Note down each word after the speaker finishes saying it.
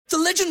The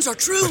legends are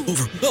true.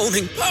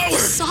 Overwhelming power!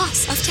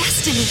 Sauce of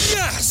destiny.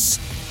 Yes!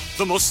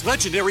 The most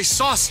legendary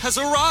sauce has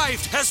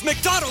arrived as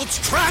McDonald's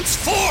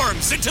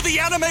transforms into the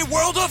anime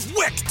world of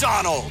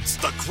WickDonald's.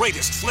 The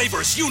greatest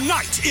flavors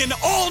unite in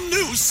all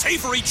new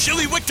savory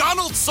chili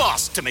McDonald's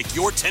sauce to make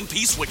your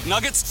 10-piece Wick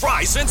Nuggets,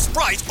 fries, and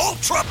Sprite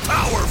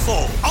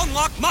ultra-powerful.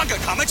 Unlock manga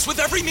comics with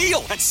every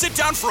meal and sit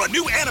down for a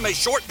new anime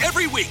short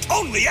every week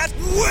only at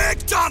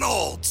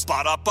WickDonald's.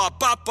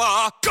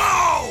 Ba-da-ba-ba-ba,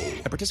 go!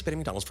 At participating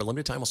McDonald's for a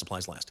limited time while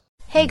supplies last.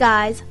 Hey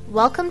guys,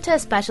 welcome to a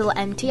special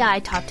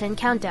MTI Top 10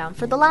 Countdown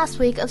for the last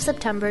week of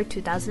September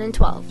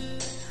 2012.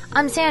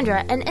 I'm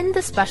Sandra, and in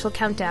this special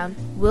countdown,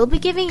 we'll be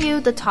giving you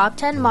the top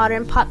 10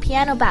 modern pop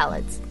piano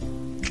ballads.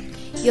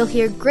 You'll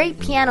hear great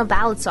piano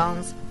ballad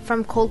songs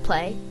from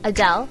Coldplay,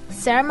 Adele,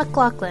 Sarah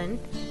McLachlan,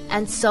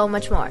 and so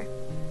much more.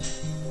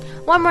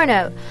 One more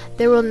note,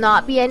 there will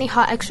not be any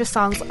hot extra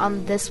songs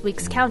on this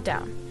week's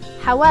countdown.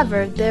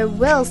 However, there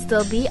will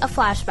still be a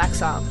flashback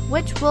song,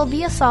 which will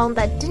be a song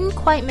that didn't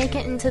quite make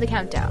it into the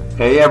countdown.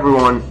 Hey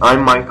everyone,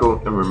 I'm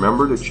Michael, and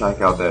remember to check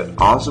out that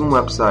awesome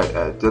website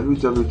at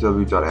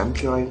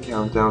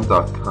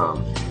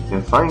www.mticountdown.com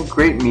and find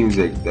great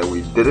music that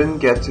we didn't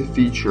get to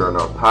feature on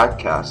our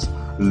podcast,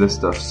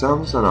 list of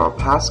songs on our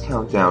past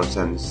countdowns,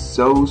 and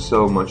so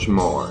much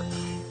more.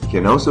 You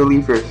can also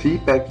leave your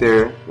feedback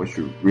there, which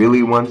we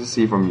really want to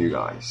see from you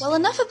guys. Well,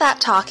 enough of that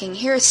talking.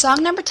 Here is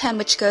song number 10,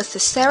 which goes to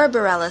Sarah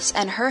Bareilles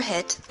and her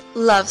hit,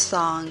 Love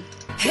Song.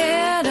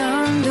 Head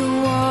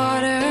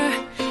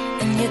underwater,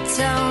 and you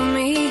tell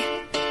me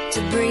to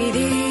breathe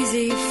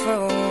easy for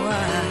a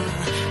while.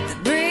 The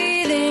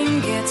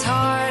breathing gets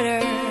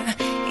harder,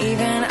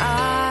 even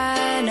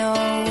I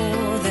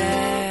know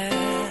that.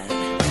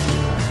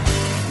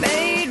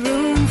 Made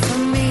room for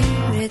me,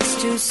 it's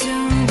too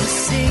soon to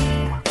see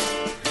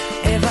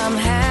if I'm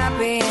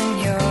happy in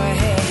your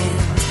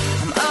hands.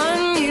 I'm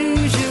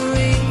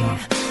unusually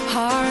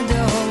hard to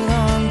hold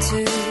on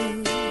to.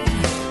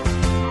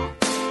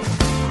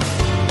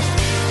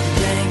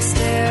 Blank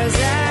stares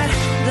at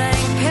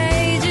blank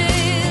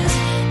pages.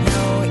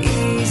 No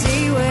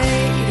easy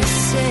way to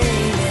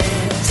say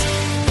this.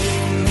 You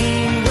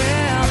mean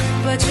well,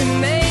 but you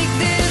make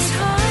this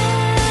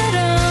hard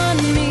on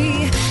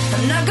me.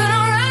 I'm not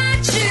gonna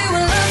write you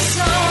a love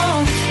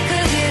song,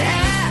 'cause you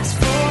asked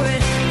for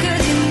it,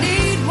 'cause you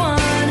need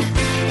one.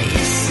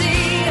 You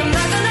see, I'm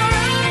not gonna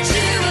write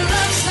you a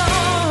love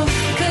song,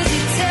 'cause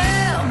you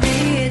tell me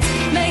it's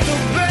make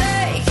or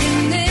break in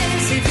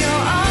this. If you're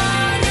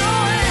on your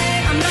way,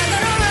 I'm not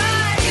gonna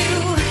write you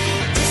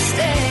to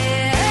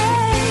stay.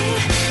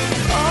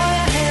 If all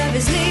I have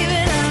is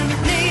leaving, I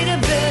need a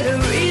better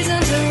reason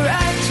to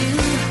write you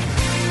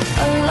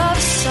a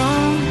love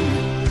song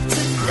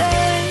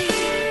today.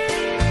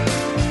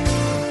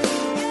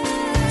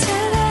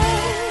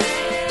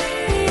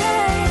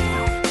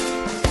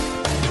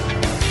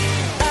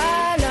 I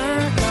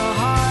learned the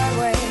hard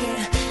way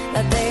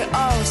that they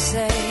all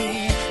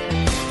say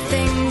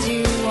things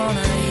you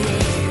wanna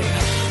hear.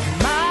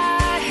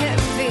 My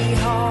heavy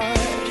heart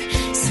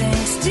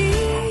sinks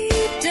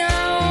deep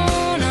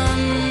down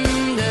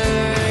under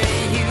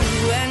you,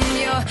 and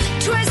your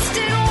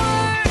twisted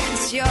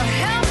words, your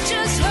help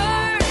just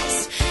hurts.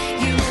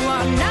 You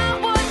are not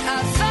what I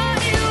thought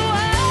you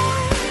were.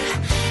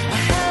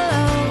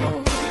 Hello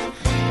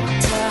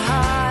to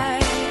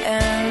high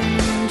and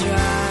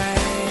dry.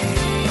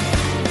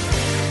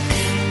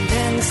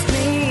 Convinced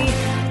me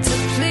to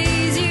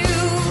please you,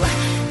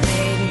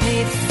 made me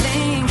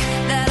think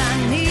that I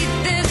need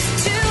this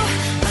too.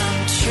 I'm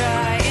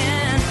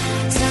trying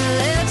to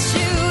let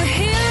you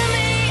hear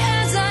me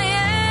as I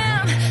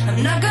am. I'm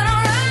not gonna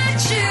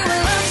write you a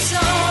love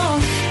song,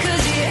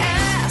 'cause you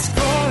asked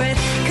for it,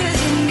 'cause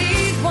you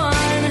need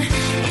one.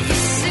 You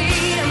see,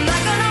 I'm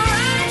not gonna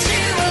write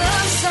you a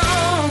love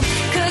song,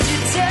 'cause you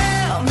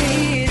tell me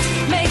it's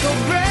make or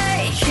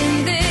break in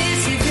this.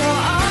 If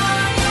you're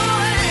on your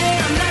way,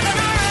 I'm not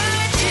gonna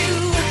write you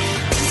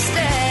to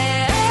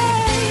stay.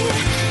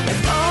 If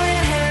all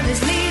you have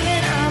is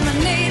leaving, I'ma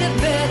need a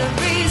better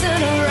reason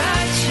to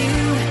write you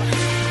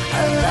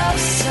a love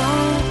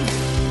song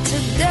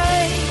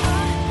today.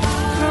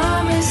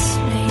 Promise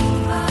me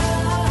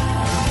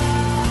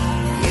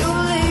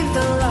you'll leave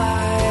the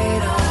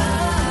light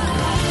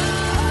on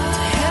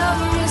to help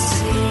me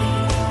see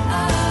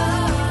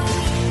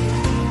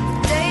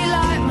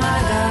daylight my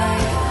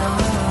light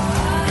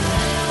on.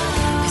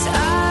 'Cause I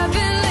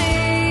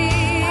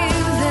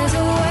believe there's a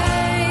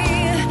way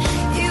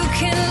you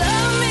can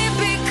love me,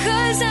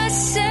 because I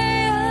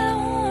say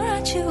I'll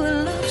write you a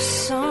love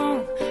song,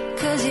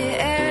 'cause you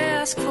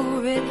ask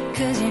for it,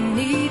 'cause you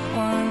need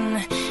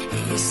one.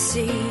 You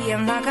see,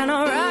 I'm not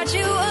gonna write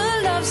you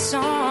a love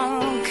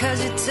song,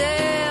 'cause you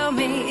tell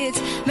me it's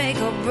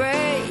make or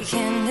break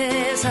in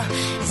this.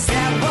 Is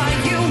that why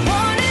you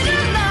wanted a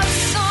love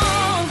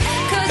song?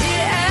 'Cause you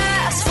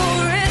asked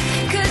for it,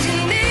 'cause you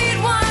need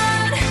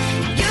one.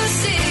 You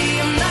see,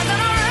 I'm not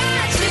gonna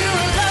write you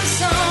a love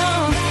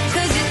song,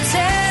 'cause you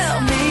tell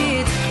me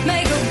it's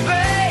make or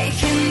break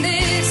in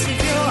this. If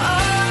you're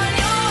on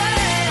your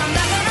way, I'm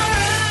not gonna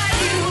write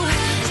you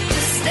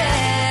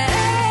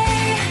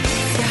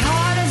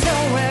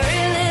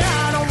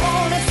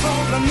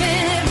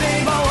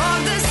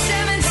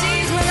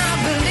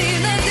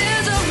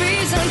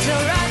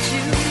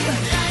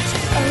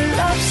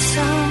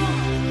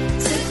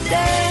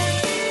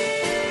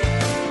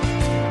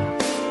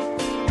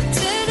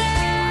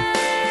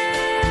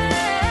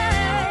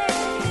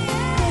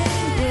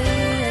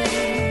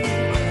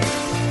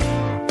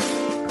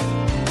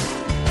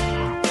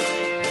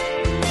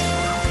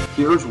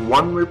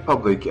One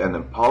Republic and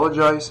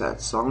Apologize at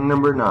song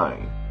number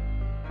 9.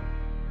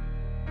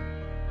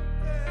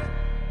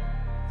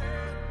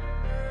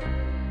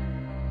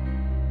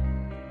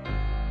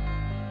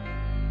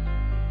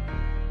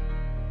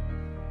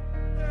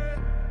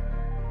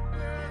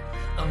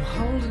 I'm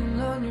holding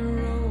on your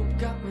rope,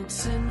 got me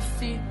 10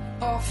 feet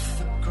off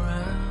the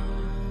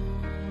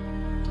ground.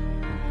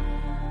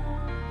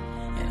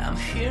 And I'm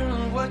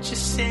hearing what you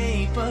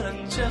say, but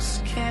I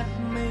just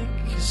can't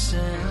make a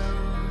sound.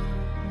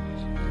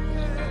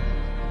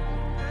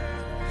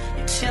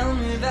 You tell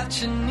me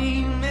that you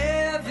need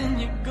me, then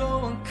you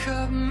go and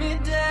cut me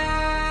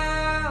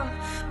down.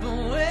 But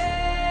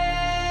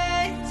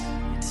wait,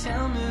 you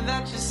tell me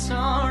that you're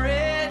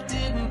sorry,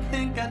 didn't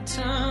think I'd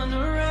turn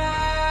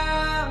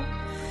around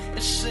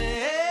and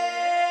say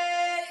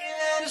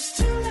that it's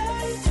too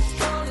late to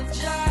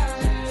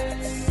apologize.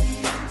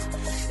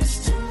 It's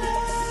too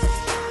late.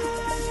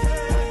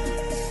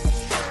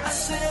 I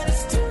said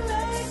it's too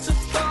late to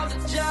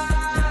apologize.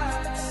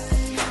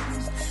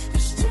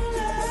 It's too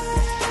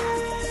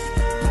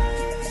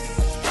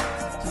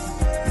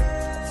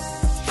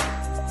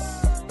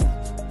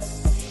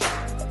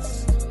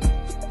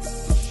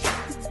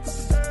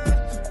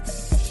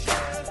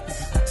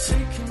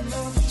take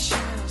another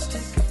chance,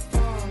 take a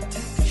fall,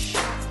 take a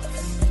shot from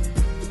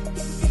you.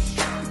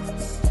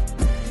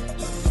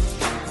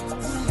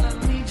 I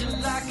need you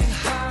like a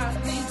heart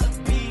needs a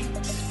beat.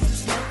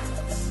 There's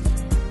nothing.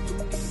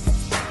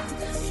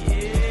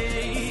 Yeah,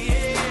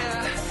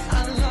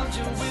 I loved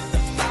you with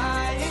the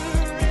fire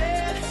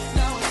red.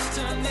 Now it's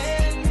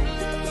turning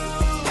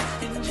blue.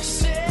 And you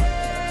say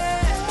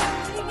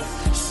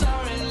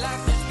sorry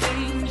like an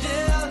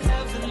angel.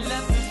 Heaven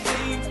let me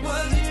think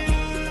was you.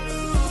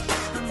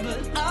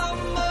 But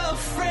I'm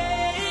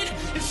afraid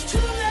it's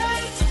too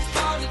late to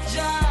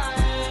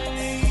apologize.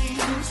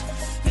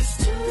 It's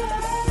too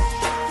late.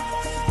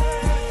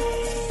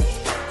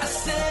 I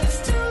said it's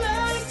too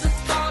late to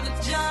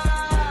apologize.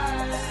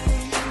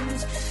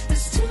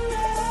 It's too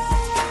late.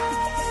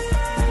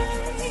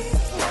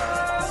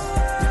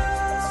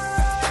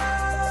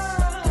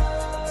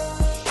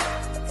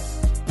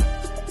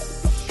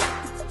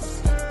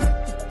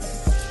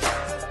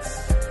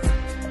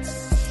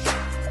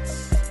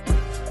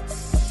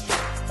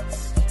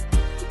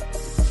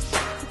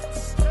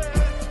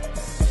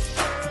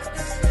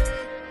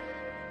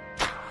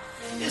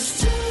 It's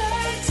too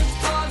late to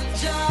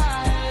apologize.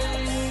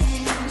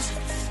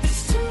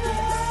 It's too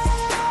late.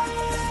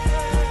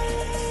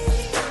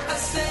 I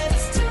said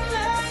it's too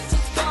late to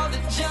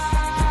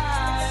apologize.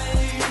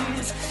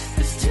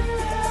 It's too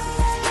late.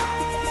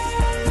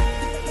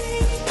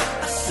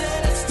 I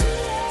said it's too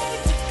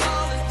late to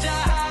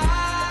apologize.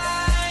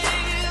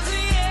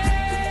 Yeah.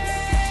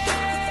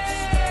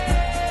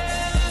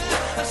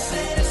 I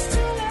said it's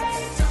too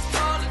late to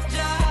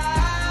apologize.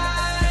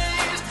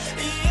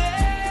 Yeah.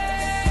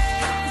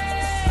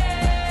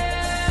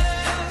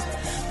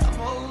 I'm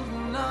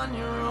holding on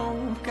your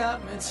rope, got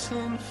me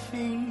 10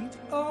 feet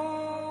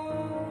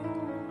off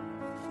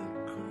the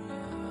ground.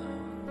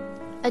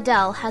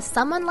 Adele has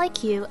Someone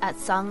Like You at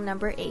song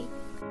number 8.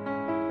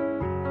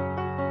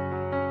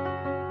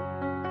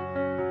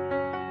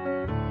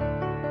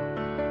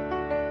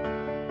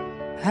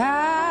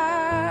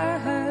 I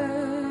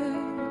heard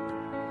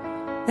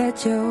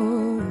that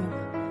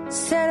you're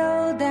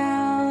settled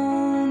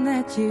down,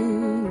 that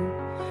you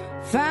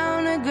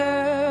found a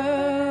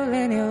girl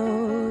and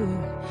you're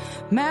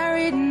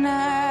married now.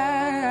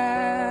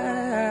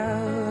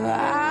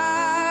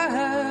 I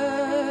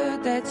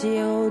heard that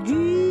your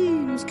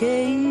dreams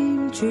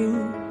came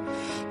true.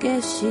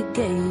 Guess she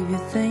gave you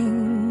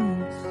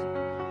things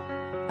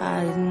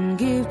I didn't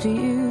give to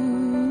you.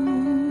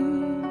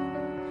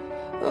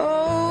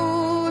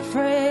 Old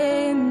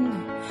friend,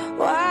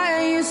 why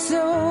are you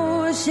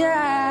so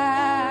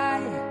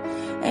shy?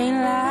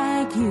 Ain't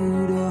like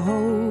you to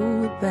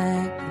hold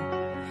back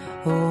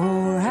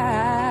or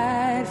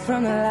hide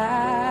from the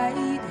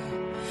light.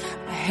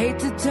 I hate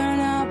to turn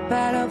up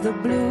out of the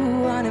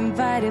blue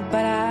uninvited,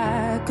 but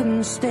I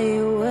couldn't stay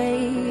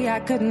away. I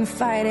couldn't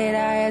fight it.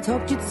 I had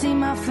hoped you'd see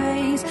my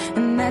face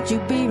and that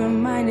you'd be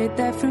reminded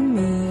that for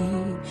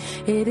me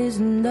it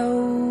isn't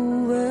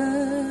over.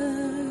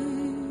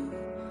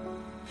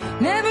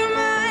 Never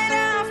mind,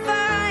 I'll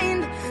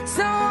find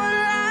someone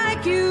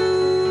like you.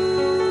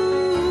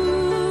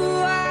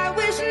 I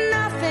wish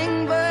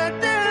nothing but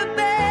the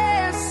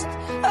best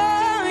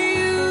of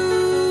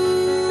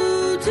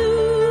you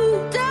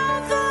too.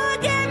 Don't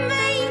forget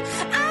me,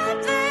 I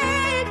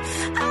think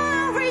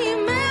I'll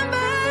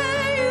remember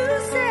you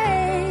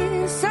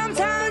say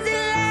sometimes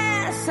it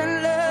lasts and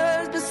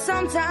loves, but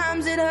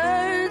sometimes it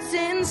hurts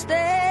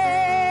instead.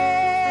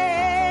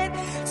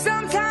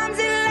 Sometimes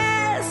it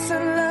lasts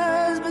and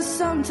loves, but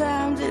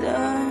sometimes it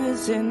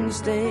hurts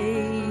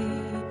instead.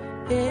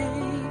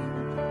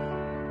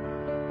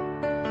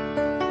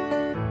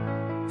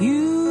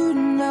 You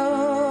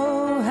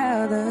know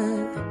how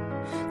the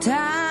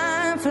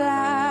time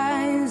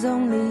flies.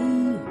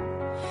 Only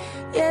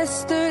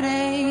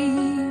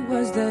yesterday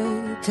was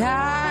the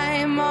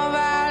time of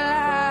our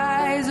lives.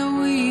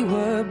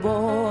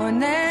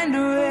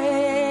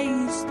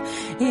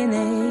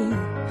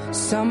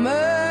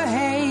 summer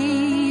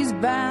haze,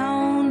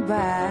 bound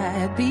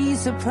by the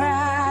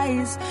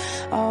surprise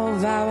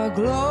of our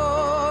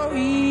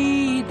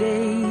glory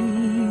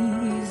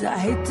days. I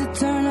hate to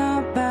turn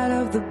up out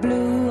of the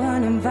blue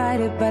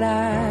uninvited, but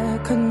I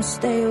couldn't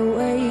stay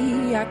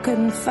away, I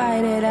couldn't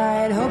fight it. I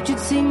had hoped you'd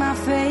see my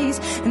face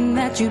and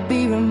that you'd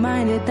be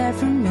reminded that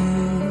for me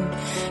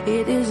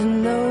it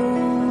isn't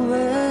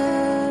over.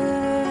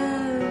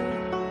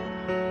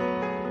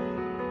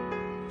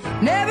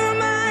 Never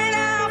mind,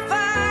 I'll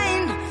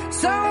find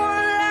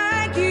someone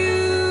like you.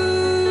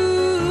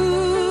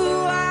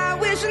 I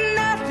wish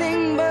nothing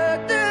but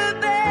the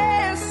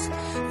best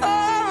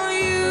for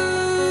you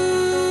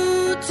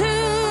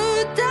too.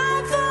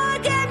 Don't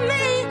forget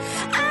me,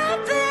 I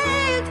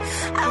beg.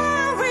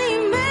 I'll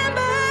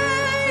remember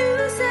you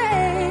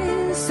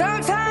said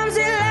sometimes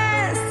it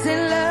lasts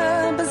in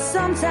love, but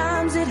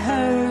sometimes it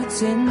hurts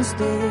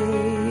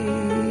instead.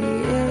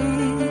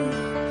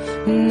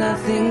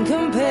 Nothing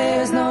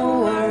compares, no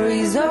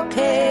worries or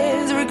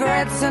cares,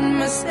 regrets and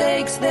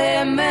mistakes,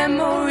 their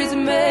memories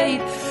made.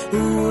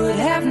 Who would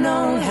have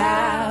known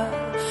how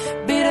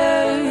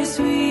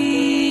bittersweet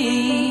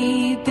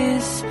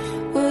this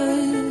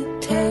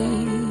would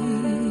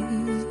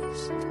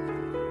taste?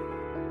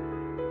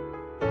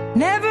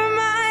 Never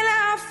mind,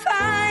 I'll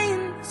find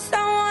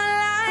someone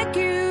like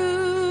you.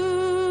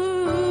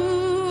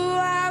 I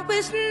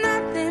wish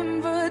nothing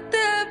but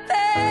the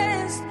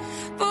best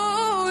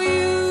for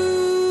you.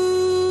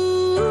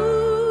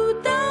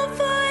 Don't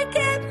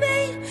forget me,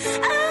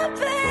 I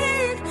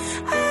beg.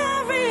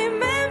 I'll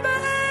remember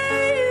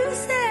you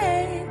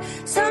said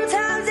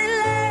sometimes it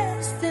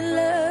lasts in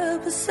love,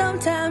 but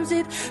sometimes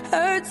it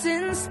hurts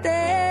instead.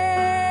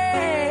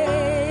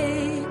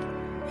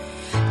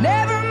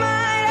 Never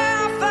mind,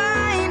 I'll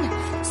find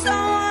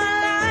someone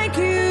like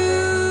you.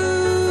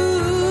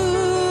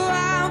 I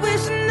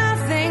wish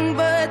nothing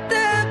but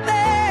the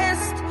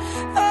best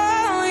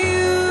for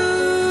you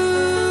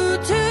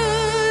too.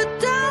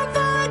 Don't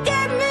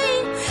forget me,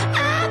 I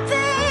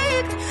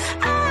beg.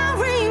 I'll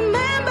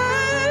remember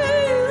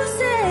you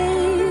say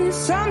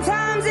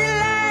sometimes it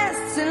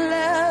lasts in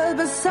love,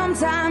 but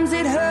sometimes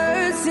it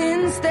hurts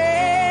instead.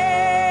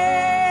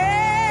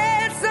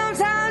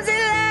 Sometimes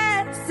it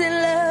lasts in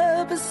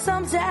love, but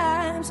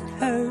sometimes it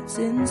hurts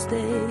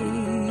instead.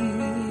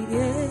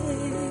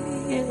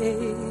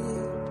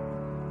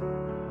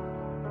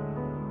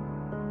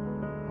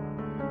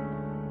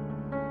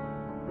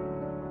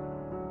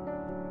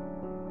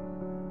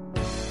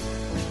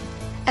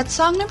 At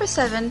song number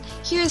 7,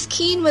 here's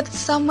Keen with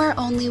Somewhere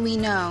Only We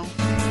Know.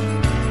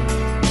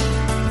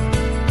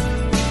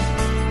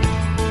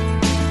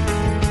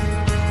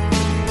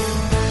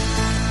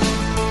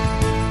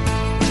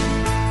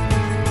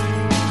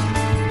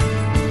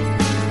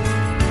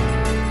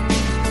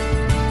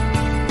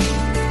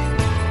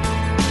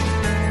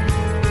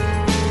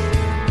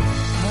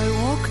 I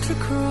walked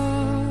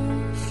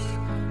across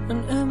an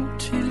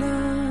empty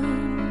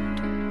land.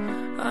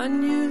 I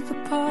knew the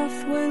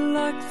pathway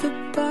like the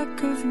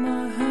back of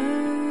my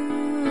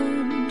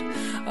hand.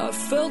 I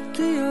felt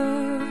the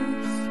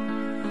earth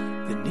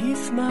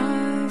beneath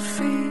my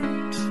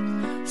feet.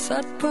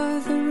 Sat by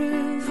the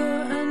river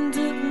and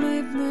it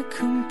made me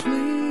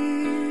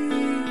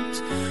complete.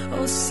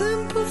 Oh,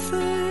 simple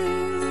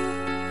thing,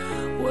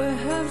 where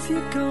have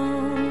you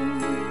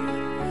gone?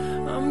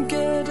 I'm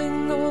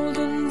getting old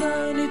and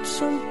I need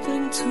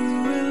something to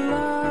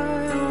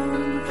rely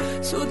on.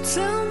 So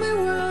tell me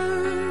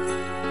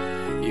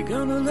when you're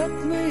gonna let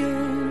me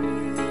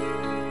in.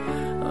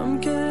 I'm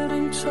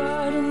getting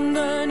tired and I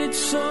need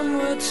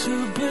somewhere to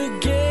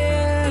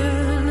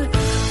begin.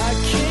 I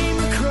came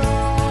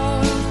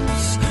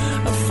across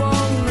a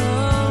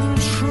fallen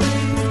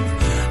tree.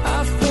 I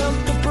felt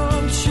the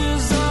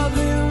branches of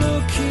it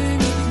looking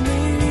at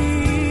me.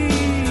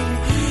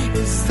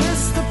 Is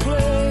this the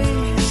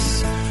place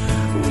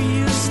we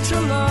used to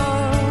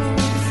love?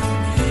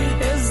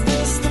 Is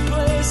this the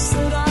place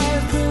that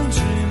I've been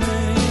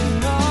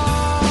dreaming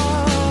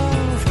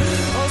of?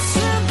 Oh,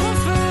 simple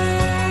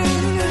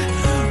thing,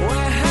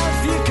 where have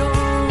you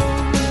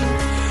gone?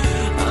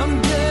 I'm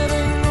getting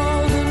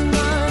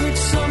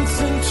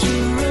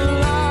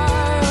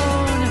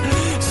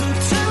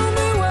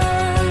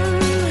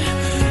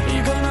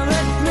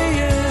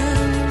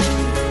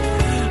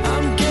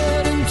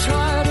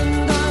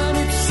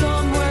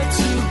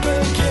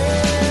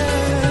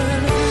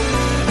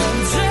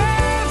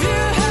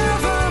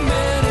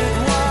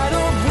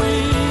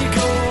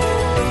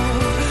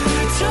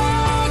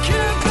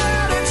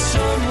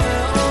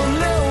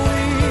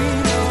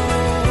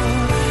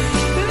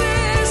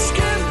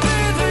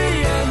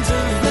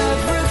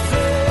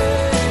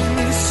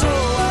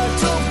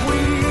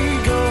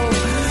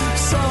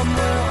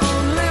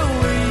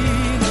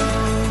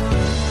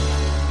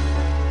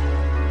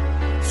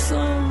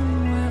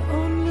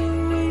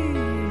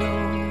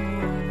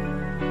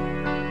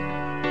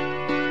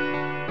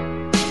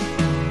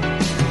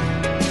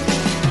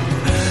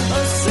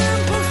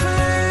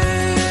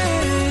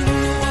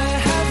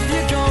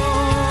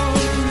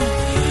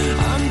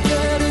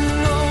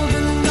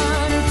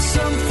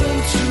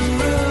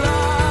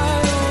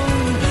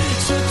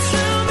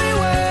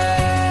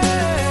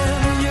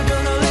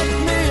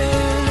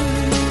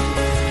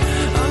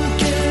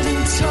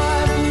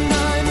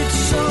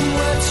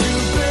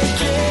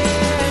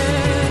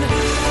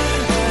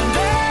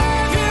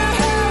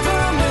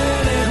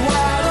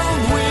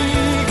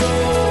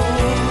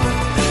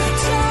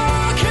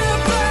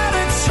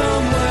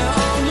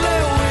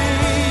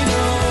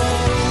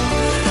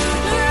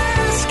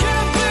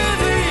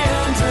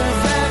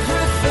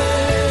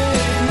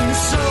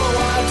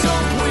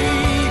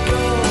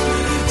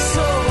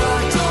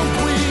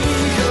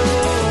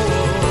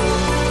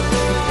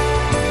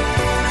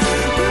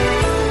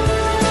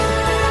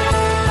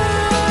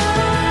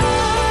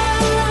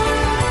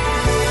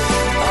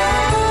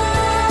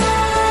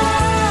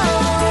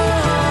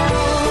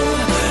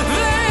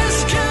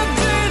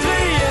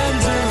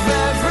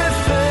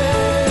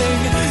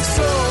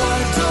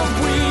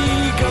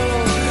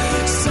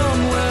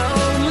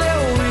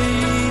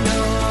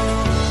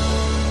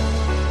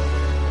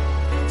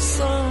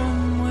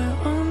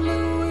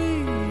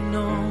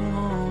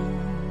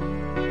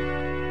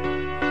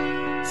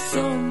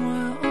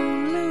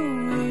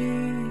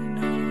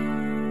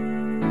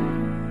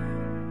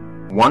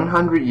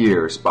 100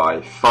 Years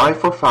by Five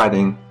for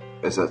Fighting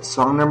is at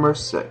song number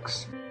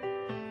 6.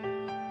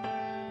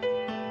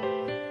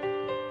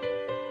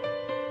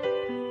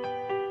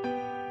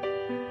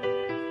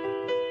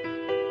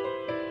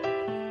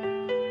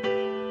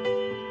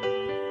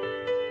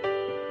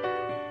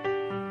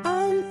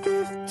 I'm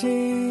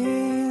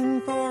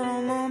 15 for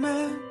a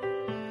moment,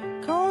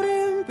 caught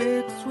in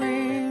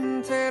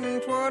between 10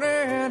 and 20,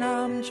 and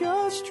I'm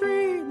just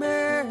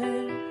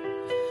dreaming,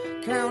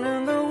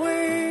 counting the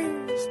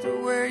ways to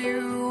where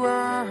you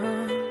are.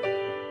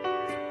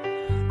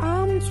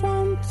 I'm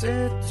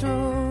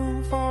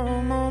 22 for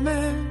a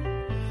moment,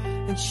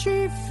 and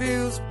she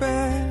feels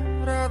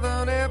better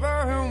than ever,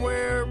 and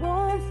we're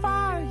on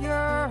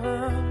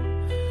fire,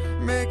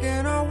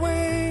 making our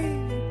way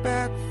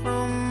back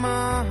from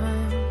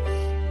Mars.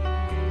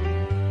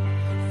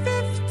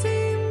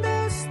 15,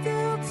 there's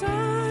still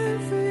time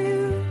for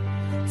you,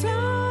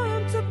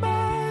 time to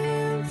buy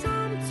and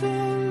time to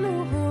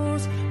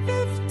lose.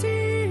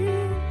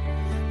 15,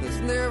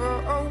 there's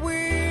never a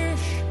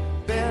wish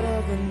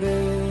better than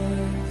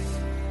this,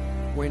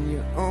 when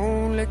you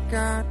only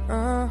got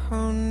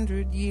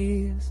 100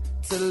 years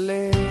to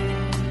live.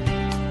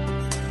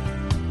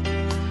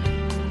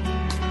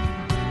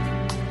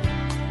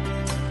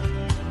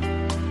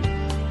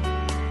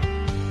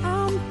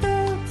 I'm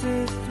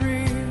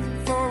 33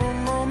 for a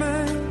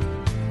moment,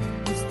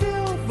 I'm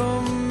still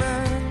the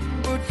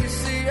man, but you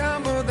see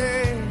I'm a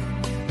there,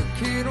 a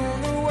kid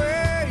on the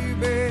way,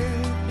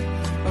 babe,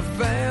 a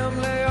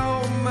family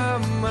on my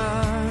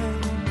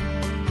mind.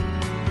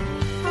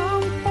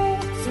 I'm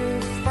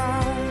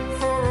 45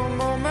 for a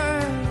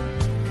moment,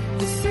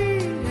 the sea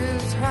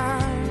is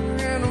high,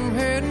 and I'm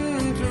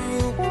heading to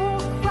a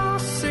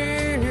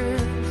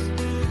crisis,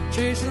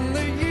 chasing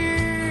the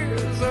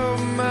years of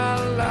my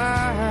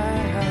life.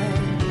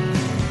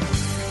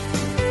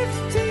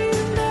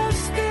 15, there's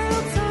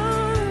still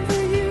time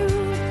for you,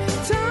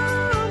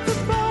 time to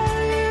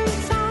buy and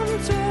time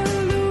to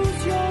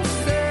lose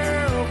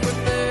yourself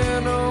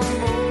within a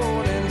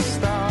morning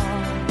star.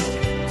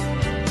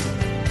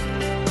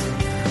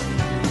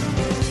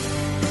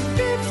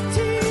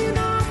 15,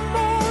 I'm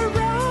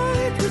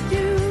alright with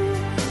you.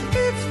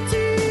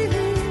 15,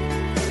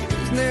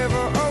 there's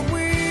never a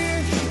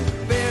wish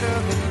better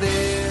than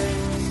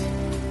this,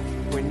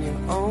 when you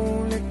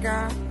only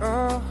got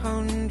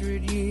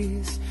 100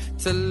 years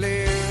to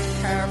live.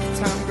 Half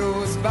time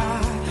goes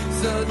by,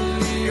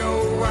 suddenly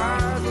you're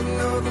wise,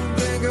 another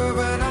blink of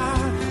an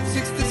eye.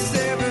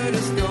 67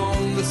 is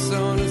gone, the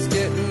sun is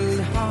getting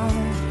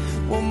high,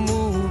 we're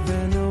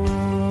moving on.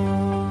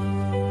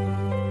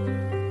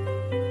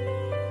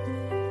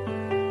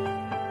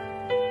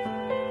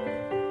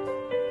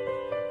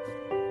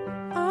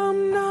 I'm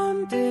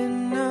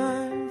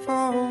 99 for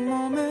a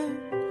moment,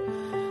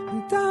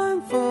 I'm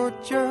dying for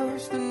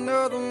just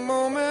another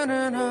moment,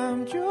 and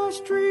I'm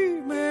just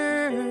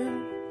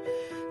dreaming,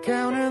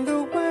 counting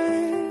the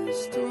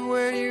ways to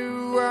where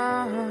you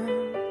are.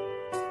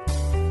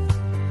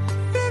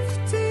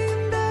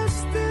 15, there's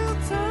still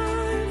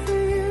time for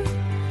you.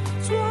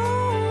 22,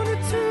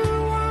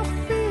 I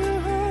feel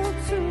her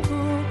too.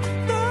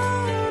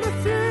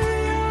 33,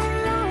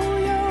 you're on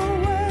your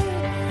way.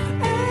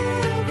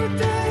 Every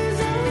day's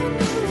a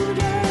new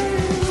day.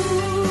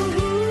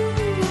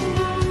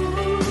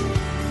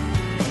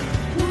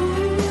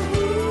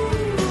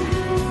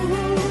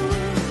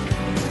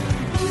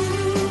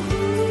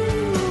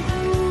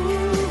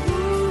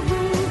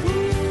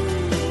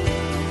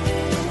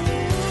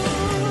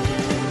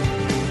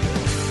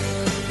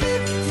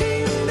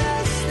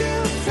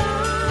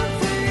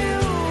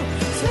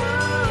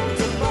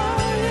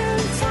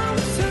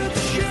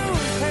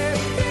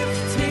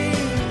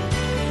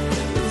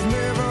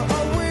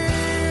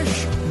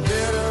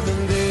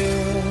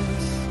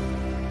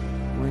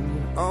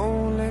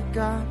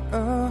 Got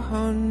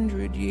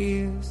 100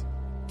 years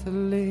to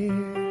live.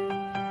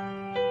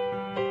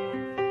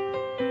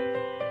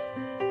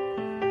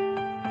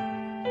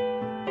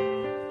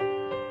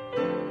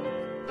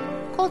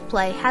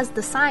 Coldplay has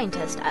The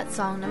Scientist at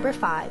song number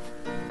 5.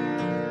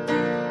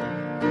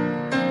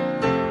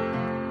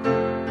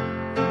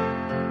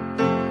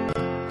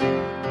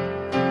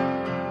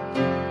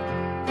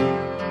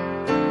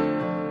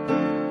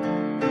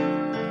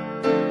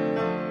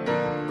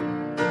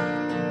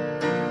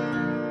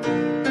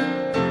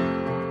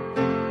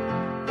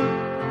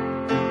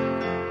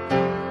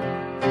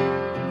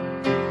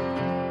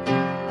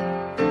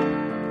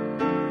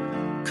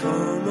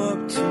 Come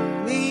up to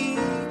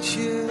meet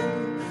you,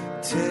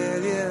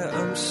 tell you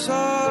I'm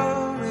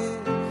sorry.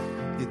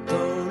 You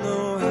don't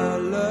know how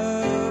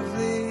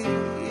lovely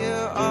you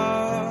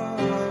are.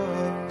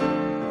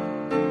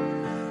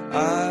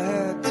 I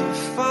had to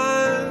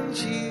find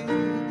you,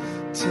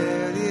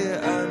 tell you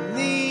I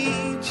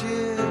need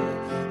you,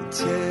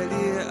 tell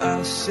you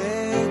I'll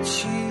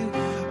set you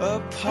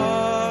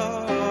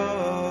apart.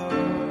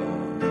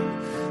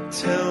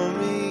 Tell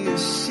me your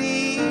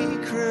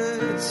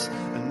secrets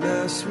and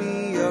ask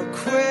me your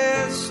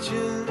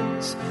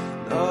questions.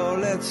 Now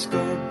let's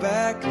go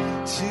back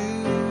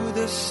to the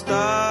the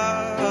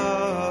start,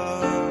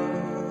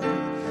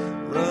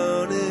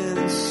 running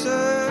in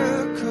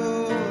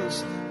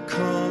circles,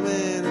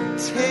 coming in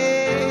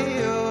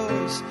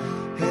tails,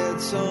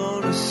 heads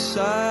on the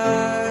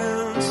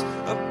sides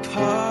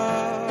apart.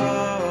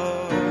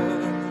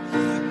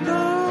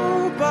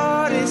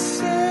 Nobody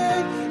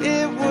said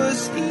it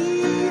was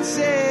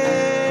easy.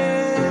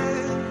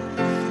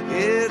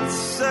 It's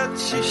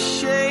such a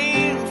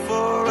shame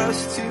for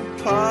us to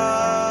part.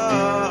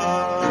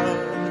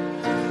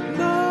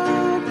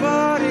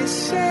 Nobody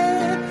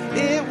said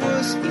it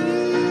was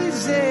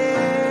easy.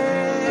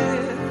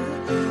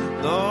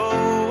 No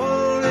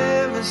one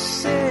ever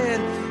said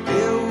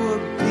it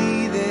would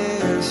be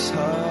this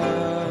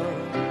hard.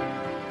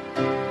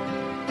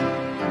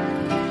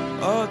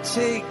 Oh,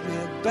 take me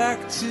back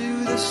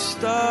to the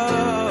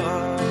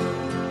start.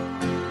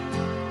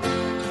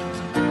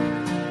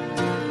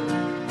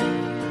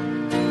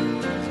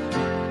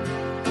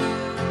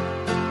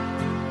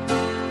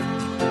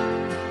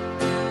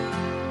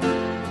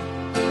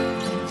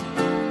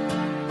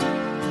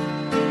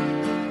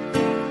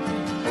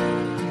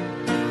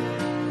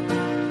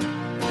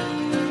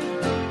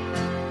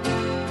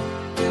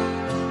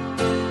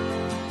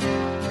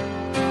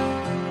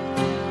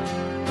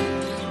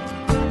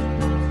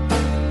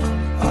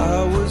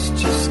 I was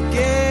just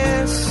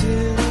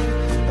guessing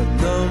at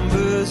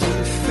numbers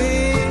and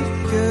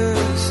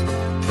figures,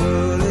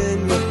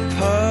 pulling the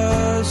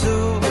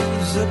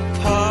puzzles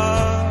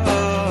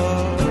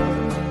apart.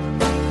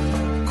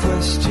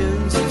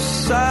 Questions of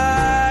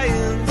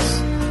science,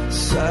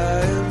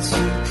 science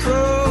and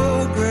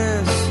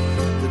progress,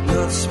 did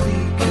not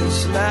speak as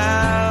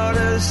loud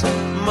as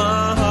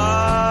my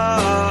heart.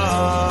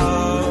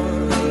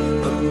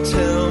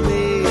 Tell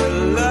me you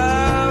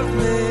love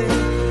me,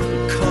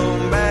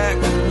 come back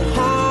and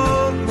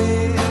haunt me.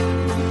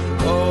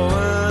 Oh,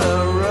 when I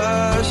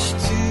rush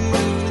to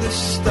the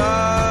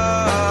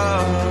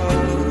start,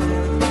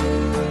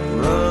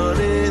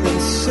 running in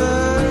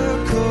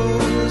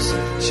circles,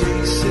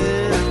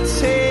 chasing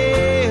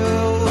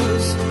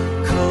tails,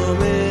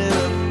 coming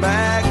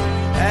back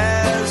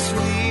as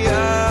we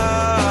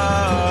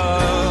are.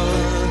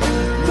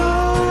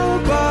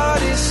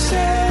 Nobody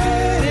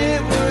said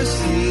it was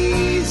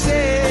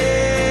easy.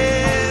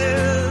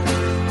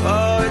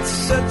 Oh, it's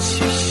such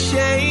a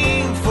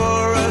shame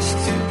for us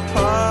to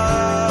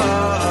part.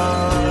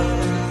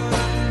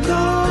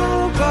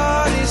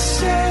 Nobody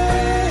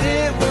said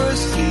it was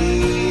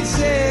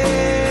easy.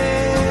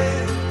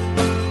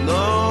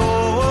 No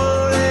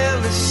one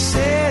ever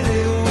said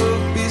it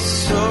would be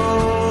so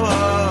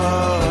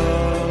hard.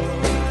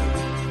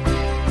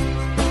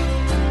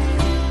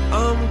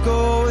 I'm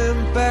going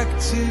back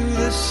to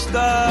the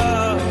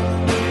start.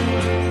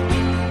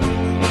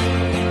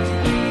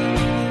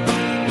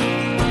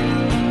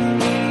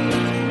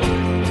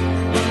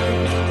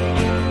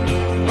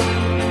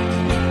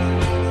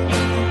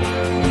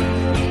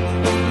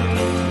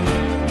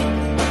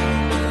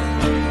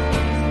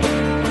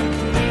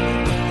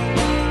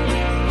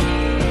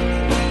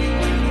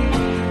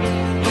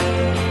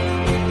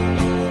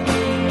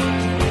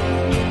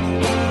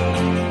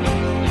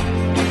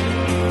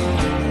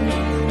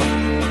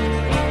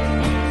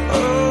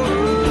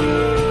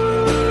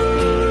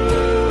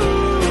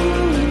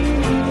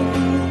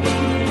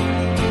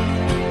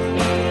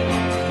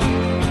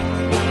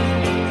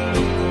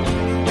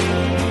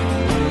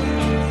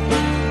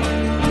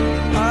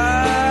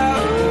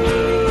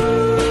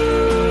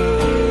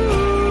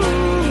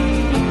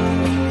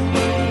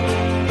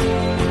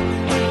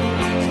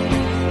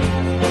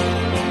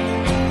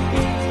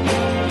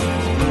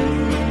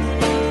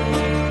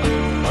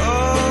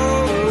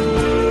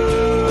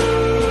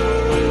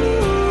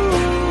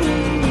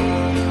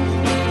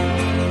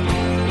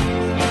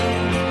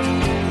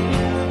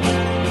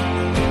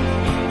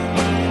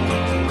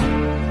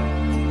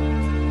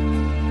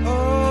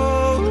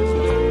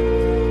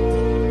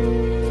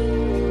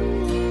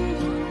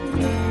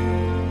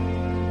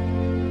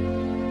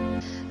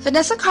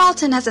 Vanessa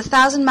Carlton has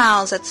 1,000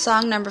 Miles at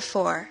song number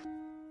 4.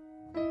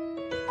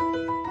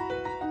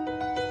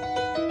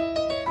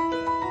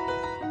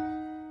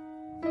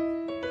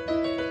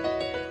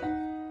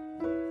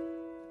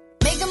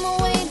 Making my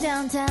way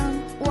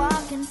downtown,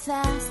 walking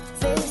fast,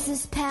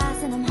 faces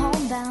pass and I'm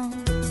homebound.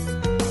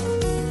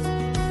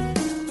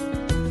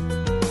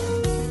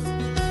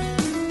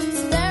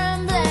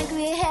 Staring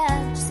blankly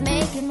ahead, just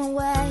making my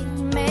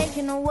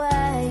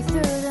way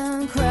through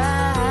the crowd.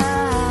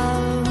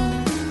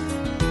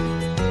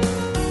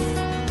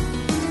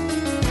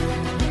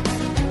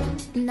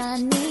 And I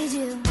need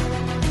you,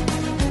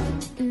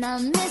 and I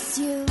miss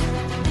you,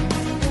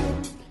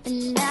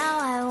 and now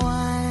I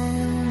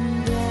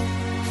wonder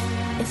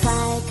if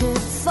I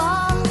could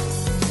fall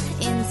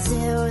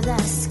into the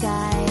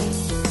sky.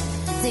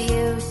 Do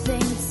you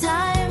think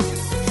time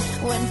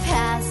went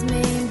past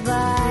me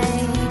by?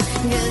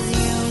 'Cause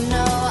you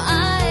know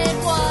I'd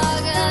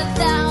walk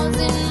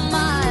 1,000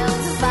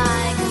 miles if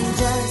I can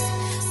just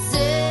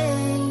see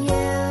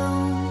you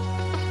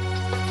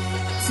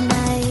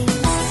tonight.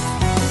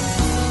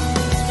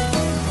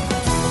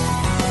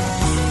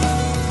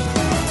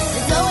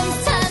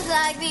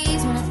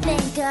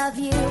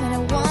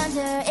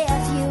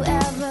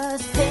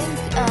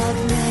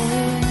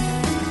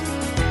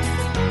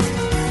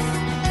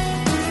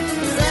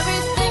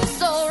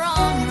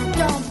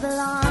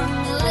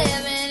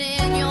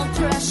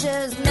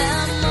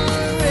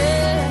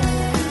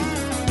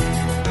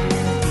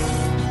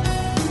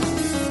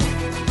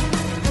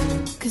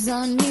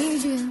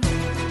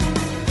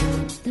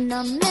 and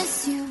I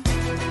miss you.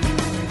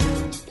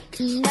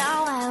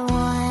 Now I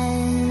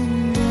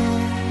wonder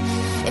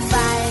if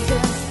I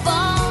could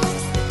fall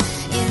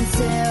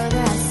into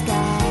the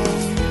sky.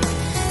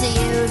 Do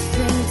you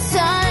think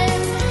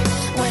time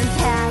would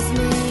pass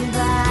me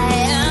by?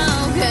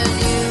 Oh, 'cause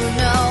you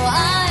know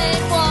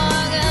I'd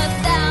walk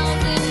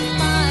 1,000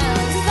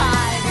 miles if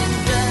I could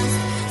just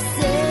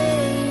see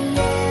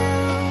you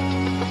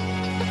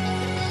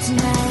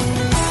tonight.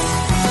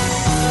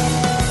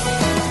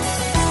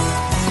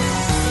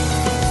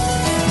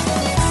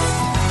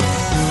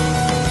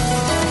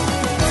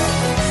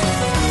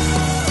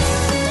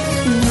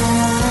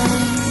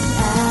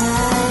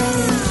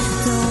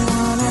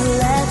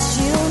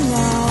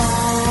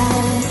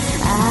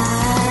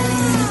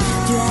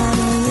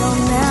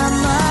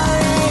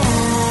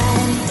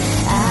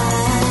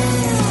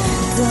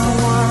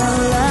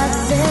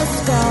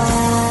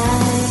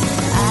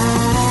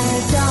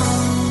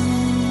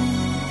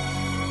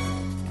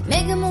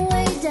 Making my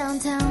way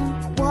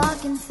downtown,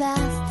 walking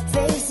fast,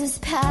 faces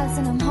pass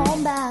and I'm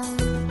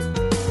homebound.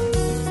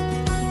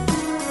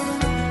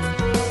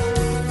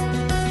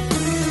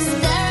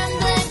 Staring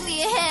blankly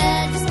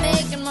ahead, just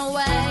making my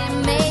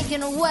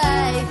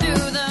way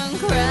through the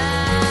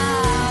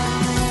crowd.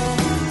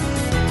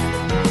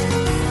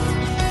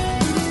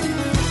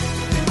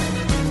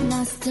 And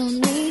I still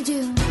need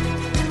you,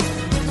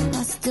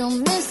 I still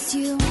miss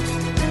you.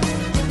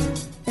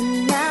 And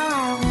now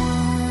I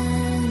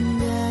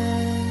wonder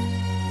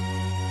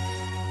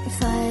if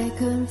I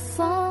could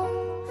fall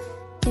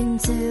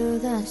into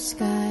the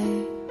sky.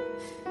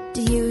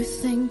 Do you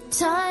think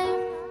time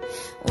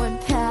would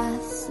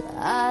pass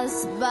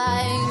us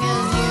by?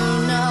 'Cause you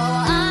know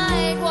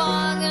I'd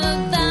walk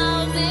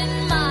 1,000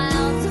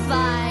 miles if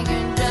I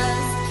could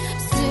just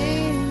see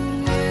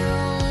you.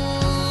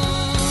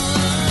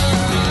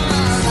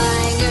 If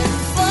I could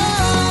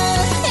fall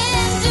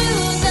into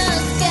the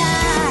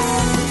sky,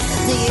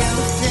 do you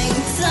think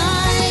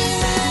time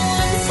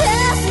would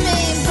pass me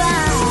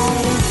by?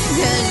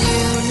 'Cause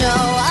you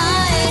know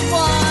I'd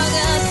walk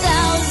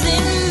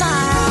 1,000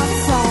 miles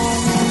if I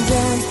could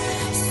just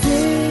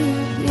see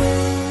you.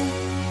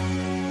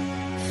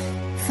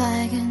 If I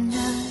can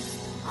just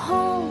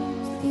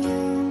hold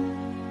you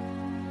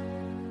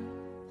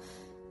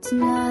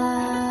tonight.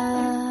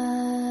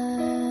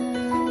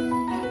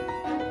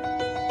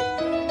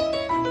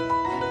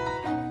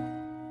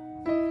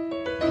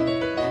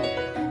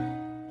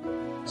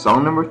 Song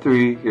number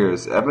 3, here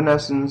is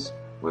Evanescence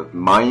with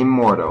My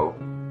Immortal.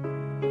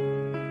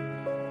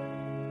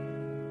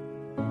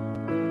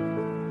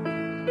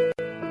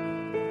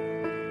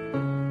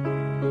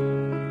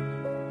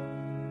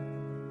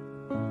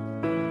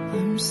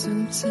 I'm so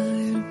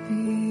tired of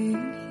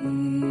being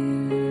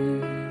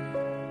here,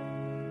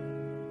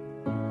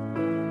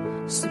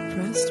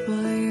 suppressed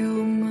by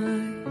all my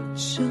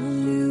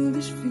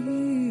childish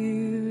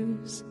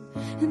fears.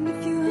 And if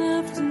you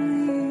have to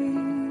leave,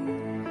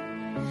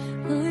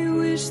 I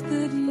wish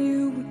that you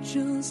would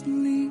just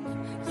leave.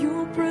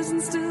 Your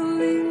presence still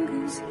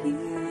lingers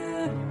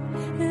here,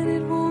 and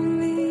it won't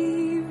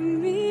leave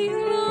me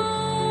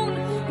alone.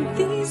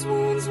 These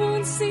wounds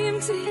won't seem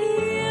to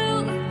heal.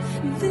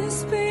 This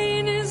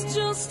pain is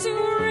just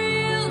too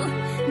real.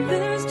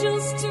 There's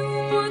just too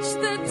much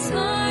that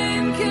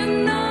time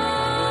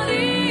cannot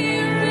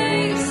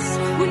erase.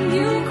 When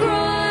you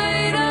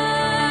cried,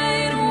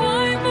 I'd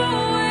wipe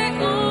away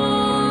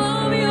all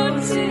of your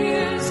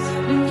tears.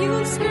 When you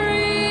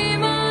scream,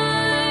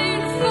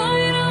 I'd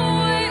fight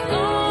away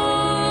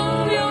all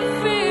of your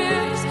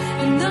fears.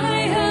 And I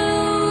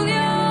held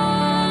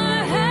your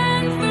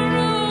hand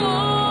through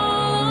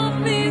all of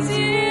these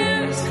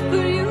years,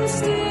 but you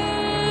still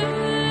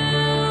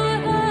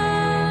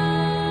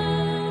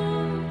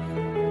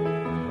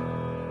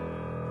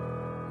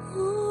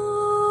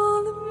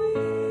all of me.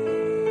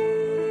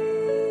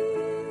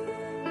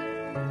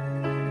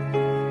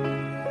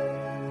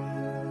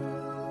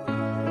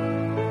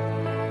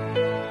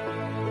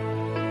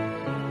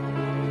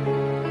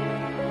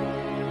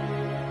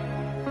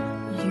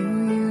 You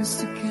used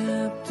to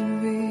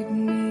captivate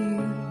me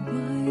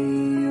by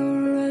your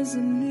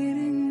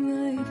resonating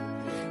light.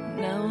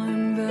 Now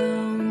I'm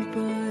bound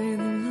by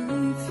the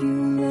life you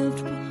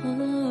left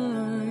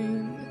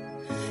behind.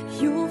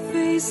 Your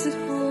face, it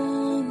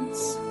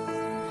haunts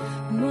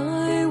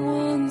my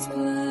once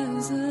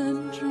pleasant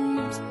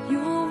dreams.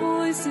 Your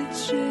voice, it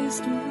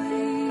chased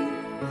away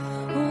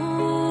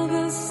all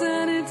the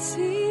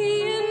sanity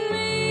in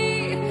me.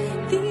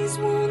 These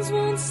wounds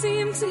won't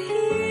seem to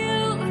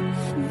heal.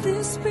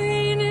 This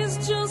pain is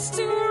just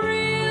too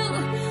real.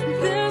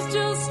 There's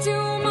just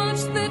too much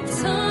that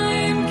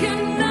time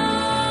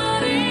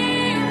cannot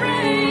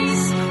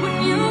erase. When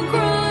you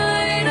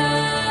cried,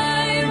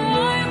 I'd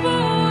wipe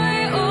away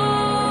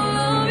all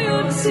of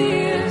your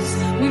tears.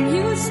 When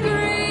you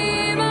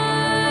scream,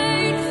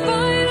 I'd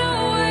fight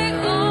away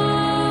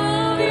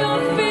all of your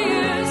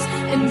fears.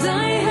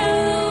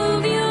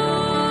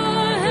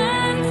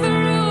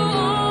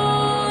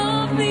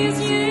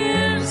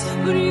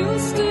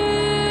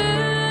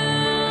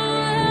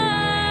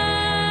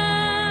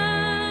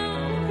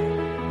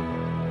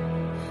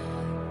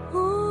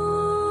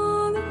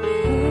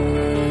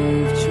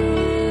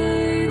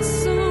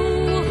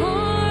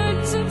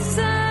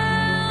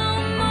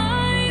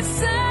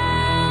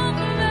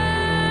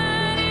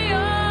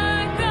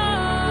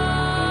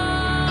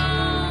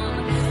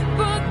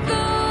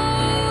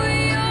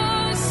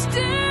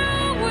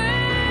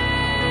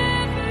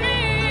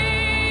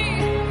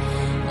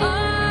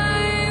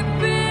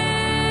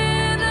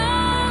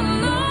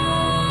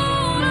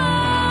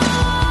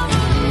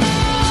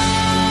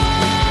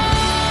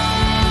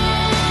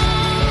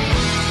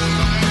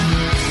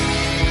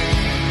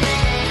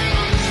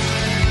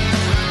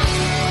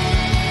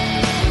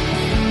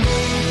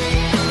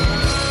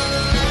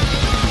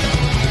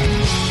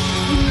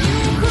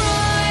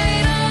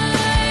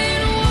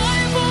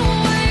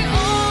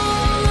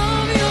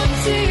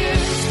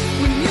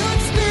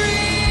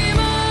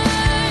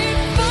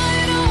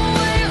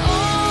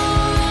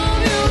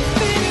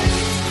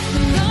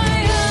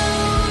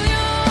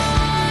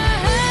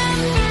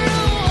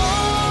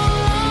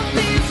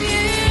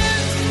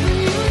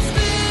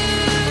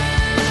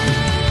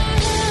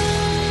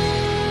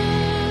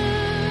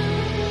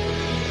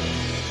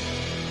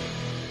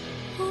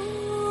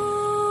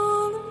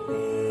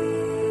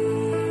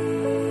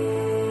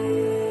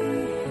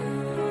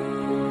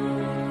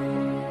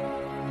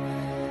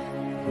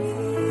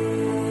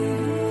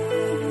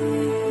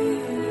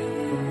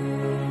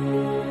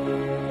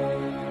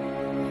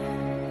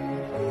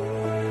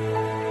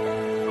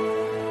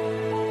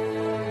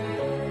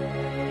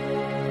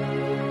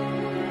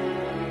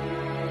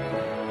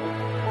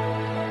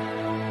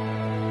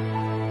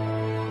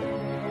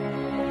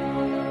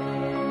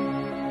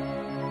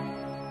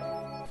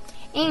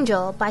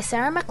 Angel by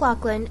Sarah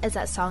McLachlan is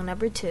at song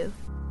number 2.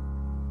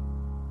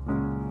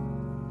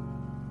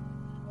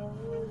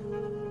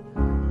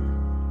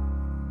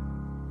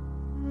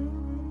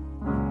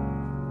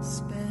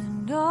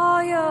 Spend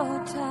all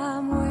your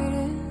time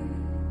waiting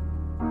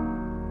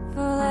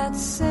for that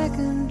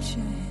second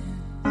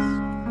chance,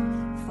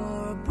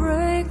 for a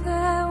break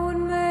that would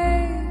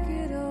make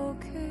it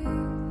okay.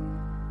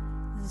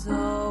 There's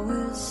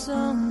always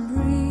some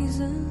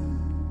reason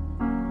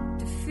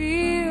to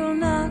feel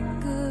not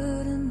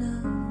good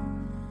enough,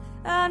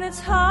 and it's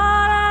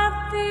hard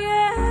at the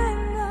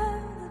end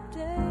of the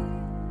day.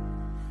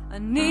 I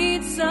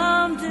need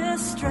some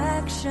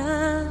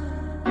distraction.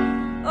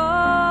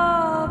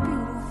 Oh,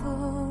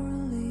 beautiful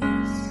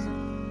release.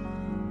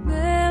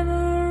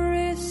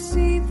 Memories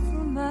seep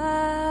through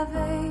my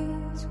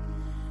veins.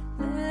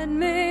 Let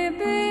me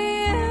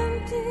be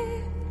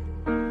empty.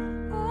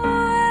 Oh,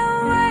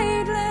 and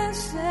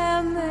weightless,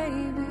 and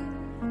maybe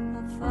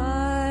I'll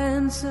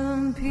find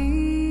some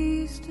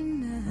peace tonight.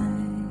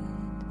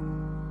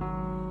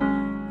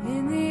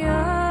 In the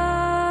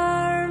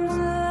arms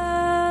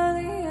of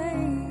the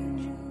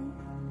angel,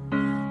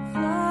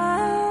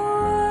 fly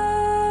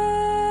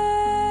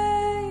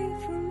away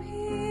from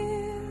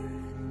here,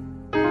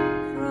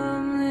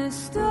 from this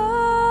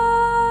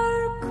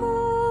dark,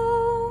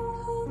 cold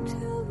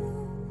hotel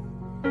room,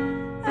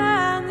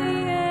 and the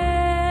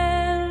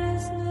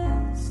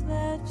endlessness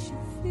that you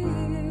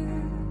fear.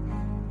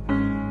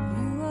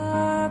 You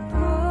are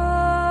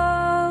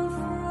pulled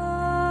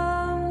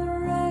from the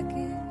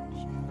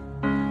wreckage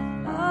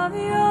of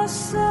your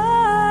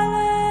silent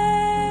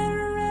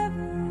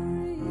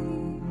reverie.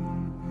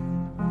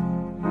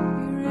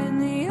 You're in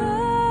the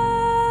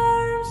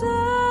arms of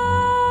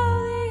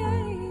the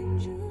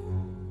angel.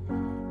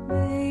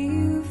 May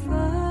you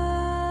find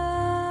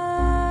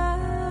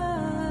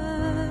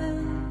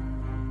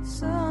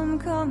some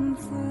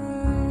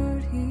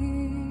comfort here.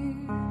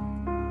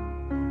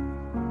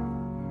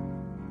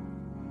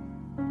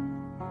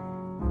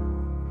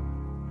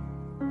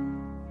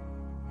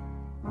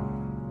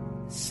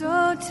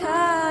 So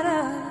tired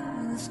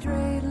of the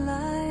straight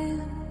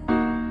line,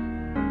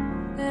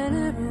 and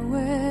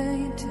everywhere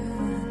you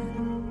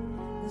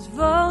turn, there's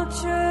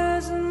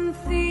vultures and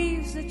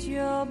thieves at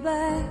your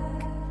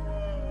back.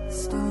 The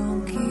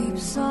storm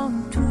keeps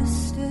on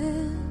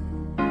twisting.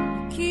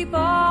 You keep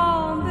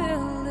on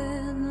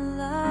building the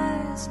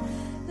lies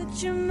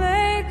that you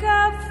make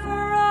up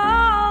for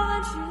all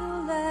that you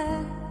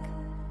lack.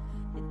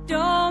 It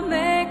don't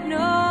make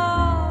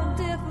no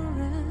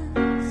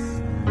difference.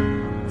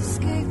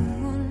 Escape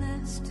one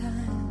last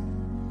time.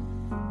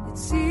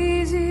 It's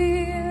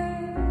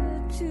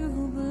easier to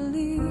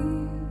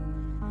believe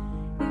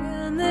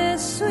in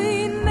this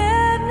sweet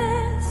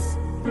madness,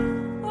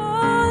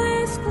 all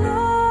this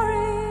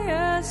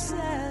glorious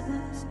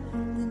sadness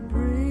that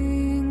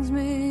brings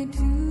me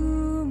to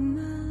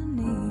my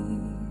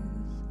knees.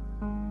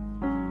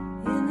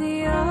 In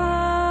the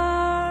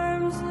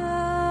arms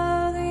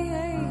of the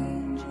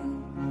angel,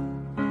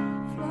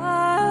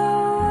 fly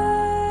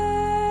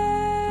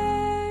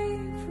away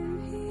from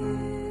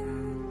here,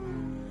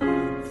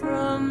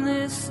 from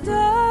this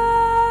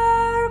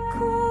dark,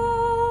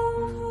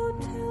 cold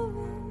hotel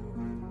room,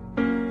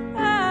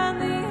 and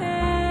the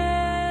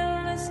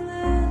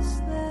endlessness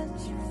that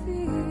you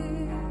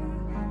fear.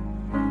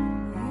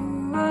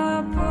 You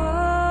are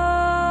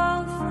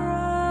pulled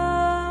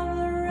from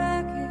the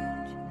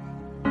wreckage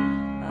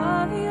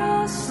of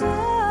your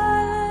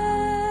silent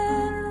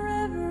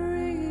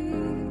reverie.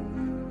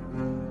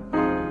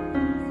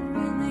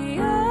 You're in the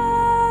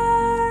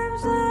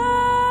arms of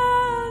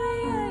the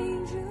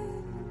angel.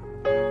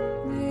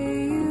 May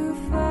you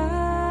find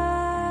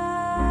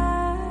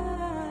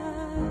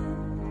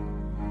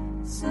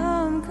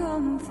some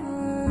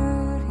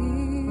comfort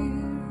here.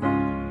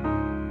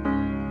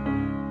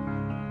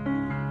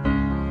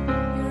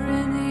 You're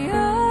in the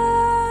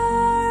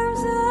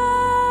arms of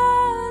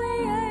the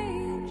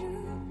angel.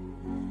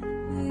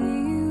 May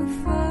you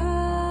find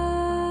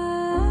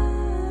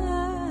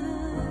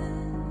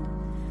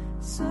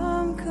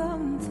some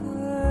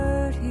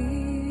comfort here.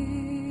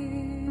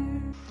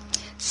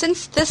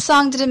 Since this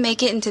song didn't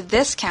make it into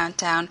this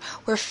countdown,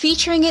 we're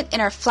featuring it in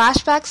our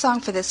flashback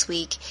song for this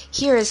week.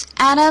 Here is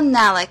Anna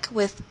Nalick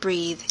with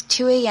Breathe,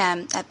 2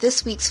 a.m. at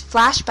this week's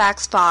flashback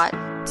spot.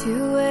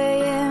 2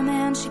 a.m.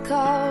 and she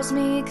calls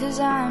me 'cause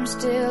I'm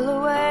still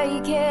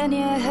awake. Can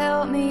you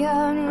help me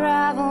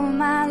unravel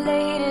my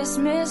latest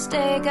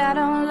mistake? I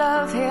don't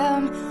love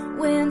him.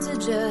 Winter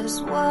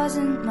just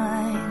wasn't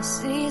my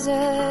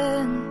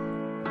season.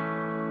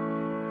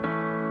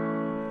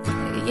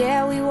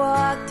 Yeah, we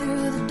walked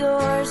through the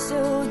door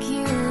so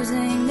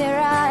accusing. Their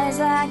eyes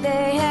like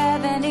they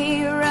have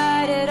any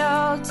right at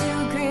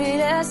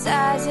us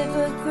as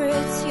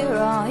hypocrites. You're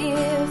all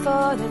here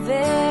for the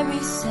very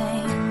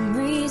same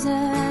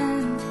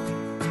reason.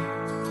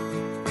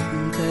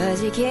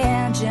 'Cause you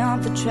can't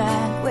jump the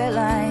track. We're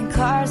like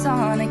cars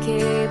on a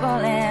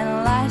cable,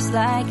 and life's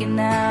like an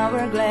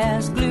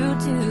hourglass glued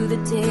to the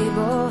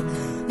table.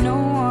 No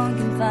one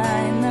can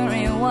find the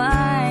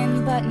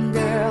rewind button,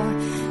 girl.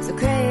 So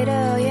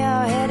cradle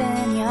your head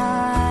in your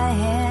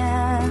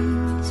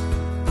hands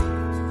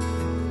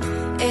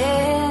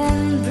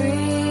and breathe.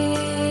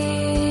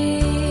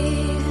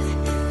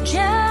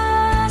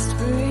 Just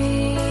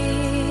breathe.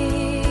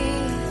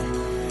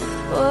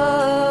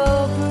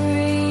 Oh,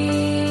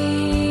 breathe.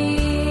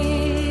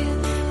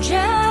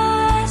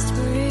 Just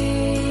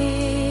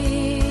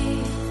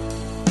breathe.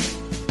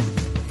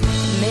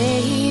 May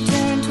he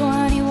turn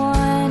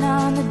 21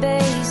 on the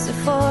base of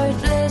Fort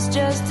Bliss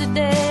just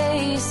today.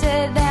 He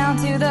sat down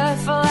to the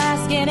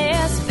flask and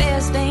his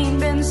fist ain't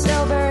been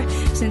sober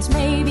since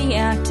maybe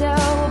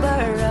October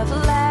of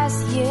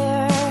last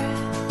year.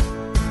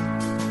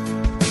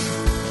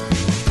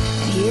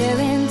 Here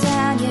in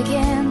town you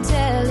can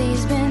tell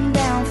he's been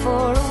down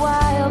for a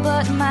while,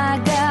 but my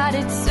God,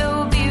 it's so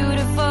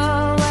beautiful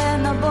when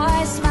the boy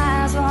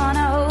smiles.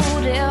 Wanna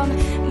hold him,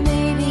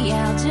 maybe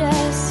I'll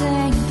just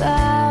sing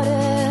about it.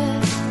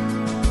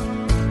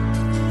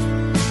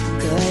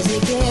 'Cause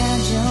you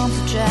can't jump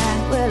the track.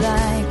 We're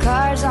like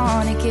cars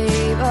on a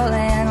cable,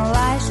 and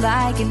life's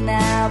like an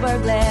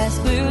hourglass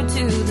glued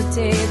to the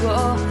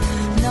table.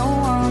 No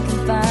one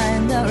can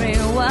find the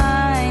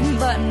rewind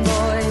button,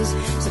 boys.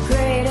 So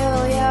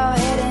cradle your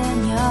head in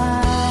your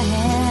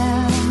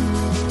hand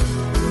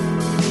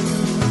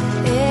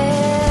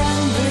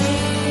and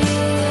breathe.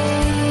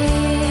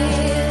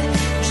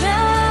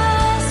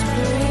 Just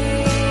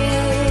breathe.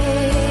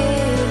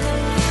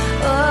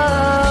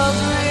 Oh,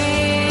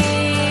 breathe.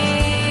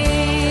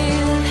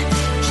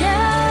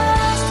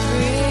 Just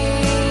breathe.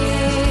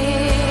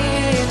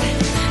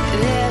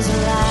 There's a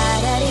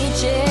light at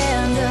each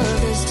end of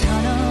this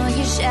tunnel.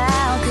 You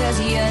shout 'cause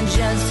you're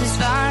just as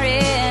far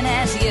in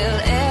as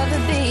you'll ever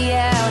be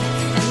out.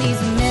 And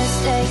these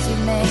mistakes you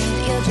made,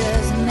 you'll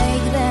just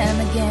make them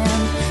again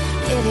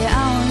if you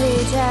only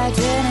try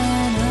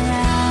turning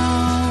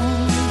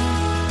around.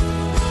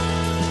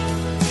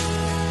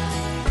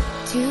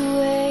 2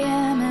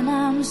 a.m. and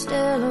I'm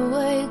still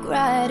awake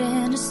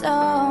writing a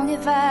song.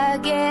 If I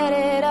get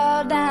it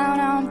all down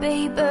on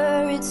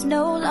paper, it's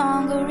no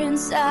longer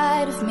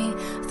inside of me,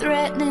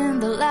 threatening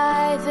the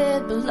life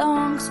it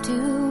belongs to.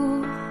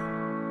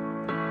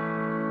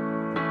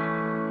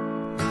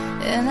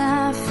 And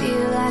I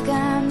feel like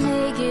I'm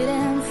naked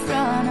in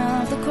front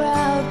of the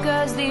crowd,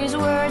 'cause these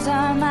words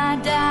are my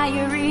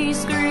diary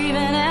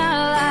screaming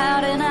out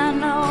loud. And I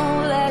know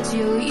that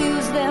you'll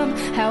use them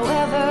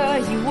however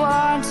you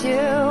want to,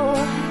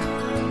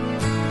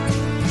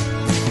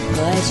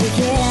 but you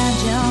can't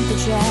jump the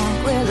track.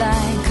 We're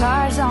like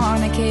cars on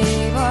a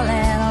cable,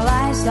 and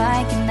life's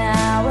like an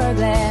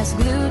hourglass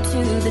glued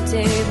to the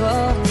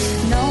table.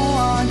 No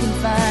one can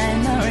find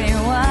the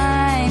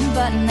rewind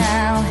button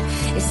now.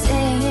 It's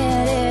saying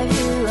it if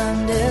you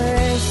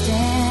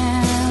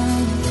understand.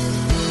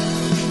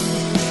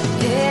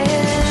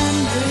 And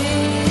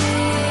breathe.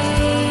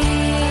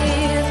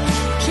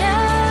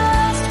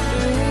 Just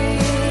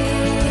breathe.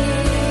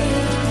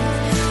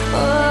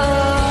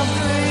 Oh,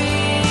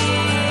 breathe.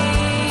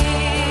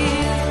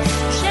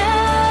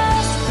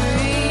 Just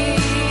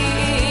breathe.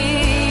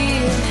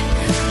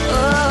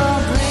 Oh,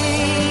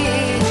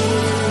 breathe.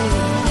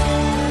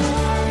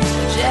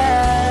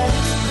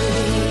 Just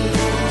breathe.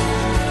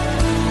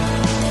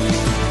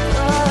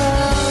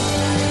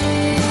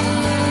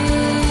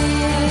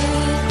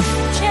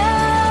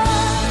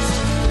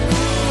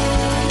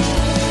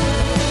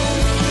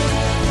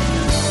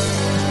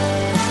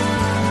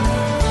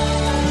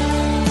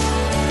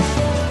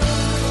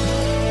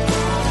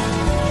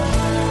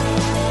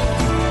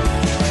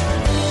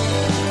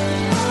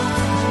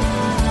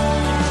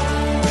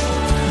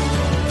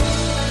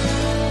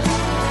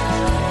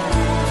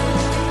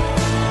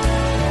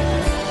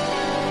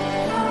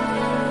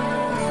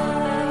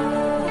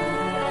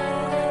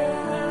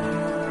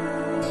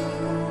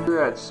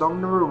 We're at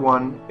song number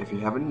 1. If you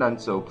haven't done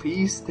so,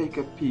 please take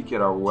a peek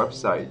at our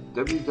website,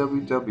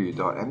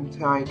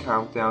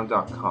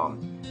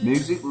 www.mticountdown.com.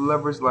 Music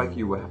lovers like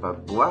you will have a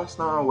blast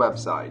on our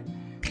website.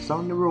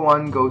 Song number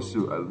 1 goes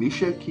to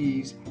Alicia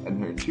Keys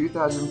and her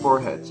 2004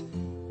 hit,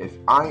 If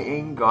I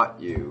Ain't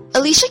Got You.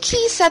 Alicia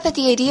Keys said that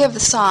the idea of the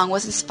song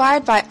was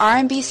inspired by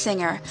R&B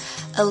singer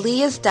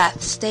Aaliyah's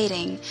death,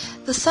 stating,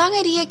 "The song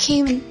idea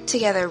came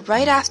together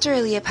right after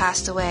Aaliyah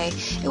passed away.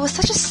 It was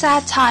such a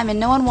sad time and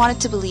no one wanted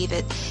to believe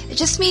it. It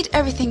just made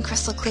everything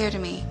crystal clear to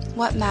me,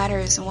 what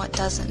matters and what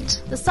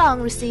doesn't." The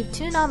song received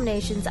 2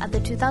 nominations at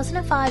the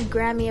 2005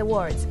 Grammy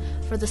Awards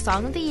for the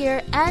Song of the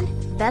Year and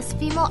Best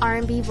Female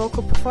R&B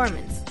Vocal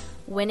Performance,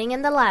 winning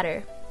in the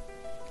latter.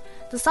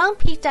 The song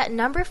peaked at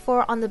number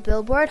 4 on the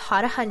Billboard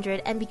Hot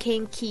 100 and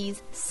became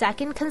Keys'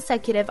 second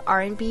consecutive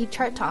R&B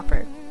chart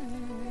topper,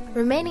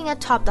 remaining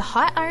atop the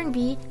Hot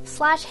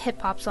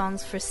R&B/hip-hop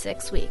songs for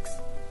 6 weeks.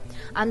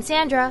 I'm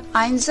Sandra.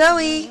 I'm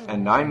Zoe.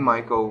 And I'm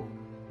Michael.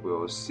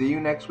 We'll see you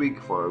next week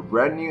for a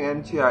brand new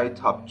MTI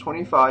Top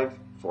 25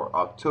 for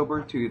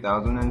October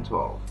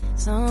 2012.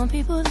 Some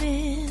people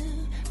live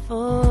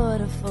for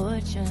the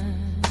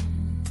fortune.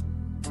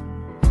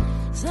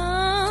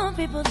 Some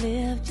people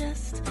live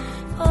just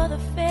for the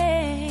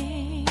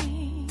fame.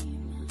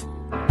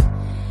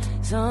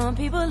 Some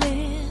people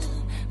live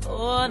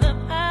for the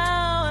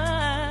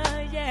power,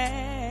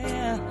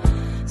 yeah.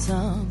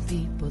 Some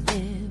people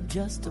live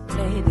just to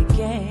play the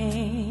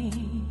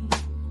game.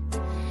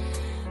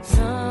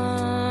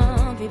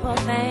 Some people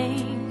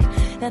think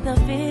that the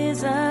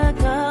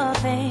physical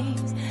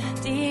things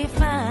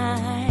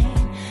define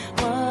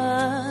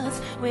what's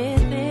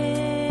within.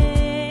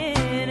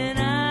 And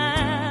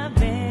I've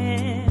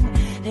been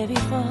there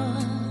before,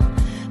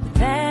 but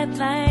that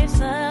life's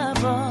a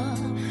bore,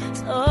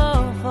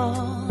 so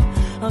full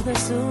of the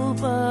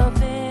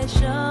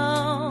superficial.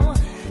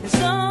 And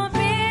some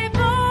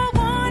people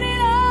want it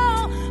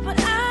all, but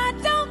I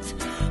don't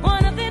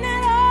want nothing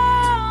at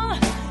all.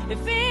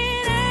 If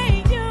it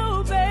ain't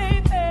you,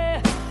 baby,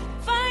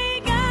 if I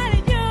ain't got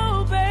it,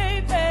 you,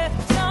 baby.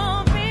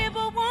 Some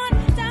people want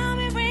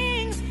diamond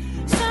rings,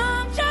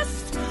 some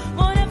just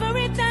want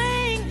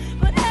everything,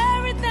 but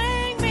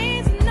everything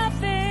means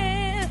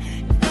nothing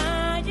if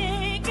I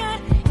ain't got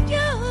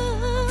you.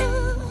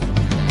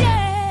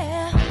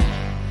 Yeah.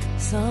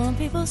 Some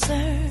people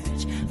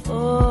search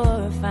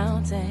for a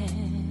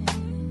fountain.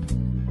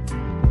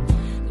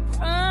 The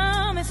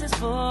promise is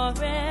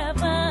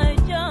forever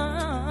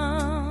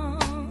young.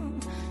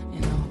 You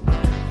know,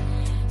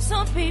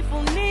 some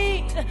people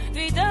need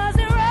 3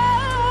 dozen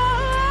roses,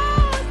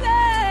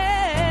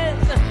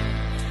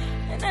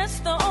 and that's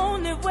the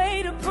only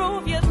way to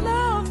prove you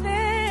love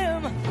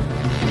them.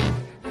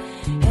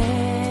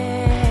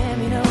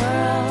 Hand me the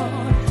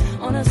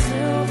world on a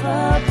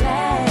silver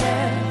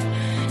platter,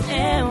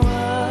 and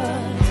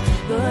what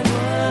good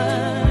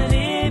would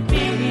it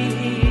be?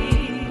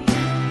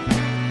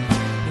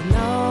 With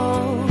no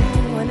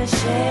one to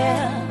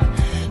share,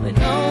 with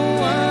no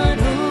one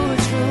who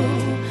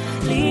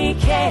truly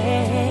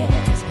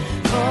cares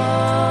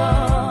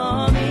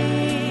for me.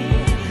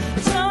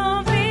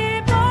 Some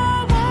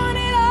people want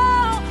it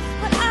all,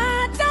 but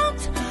I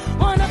don't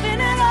want nothing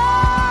at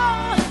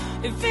all.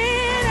 If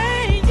it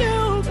ain't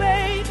you,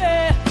 baby,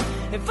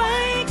 if I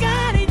ain't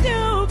got it,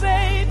 you,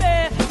 baby.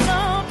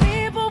 Some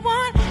people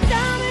want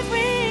diamond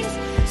rings,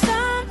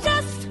 some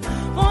just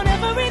want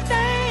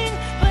everything,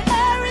 but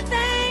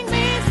everything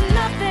means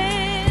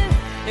nothing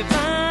if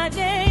I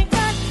ain't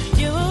got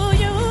you,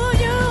 you,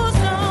 you.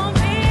 Some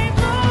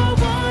people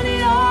want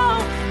it all,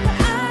 but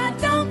I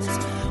don't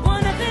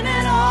want nothing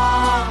at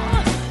all.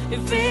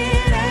 If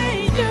it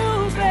ain't you,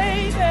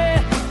 baby,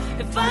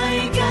 if I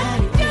ain't got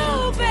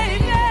you,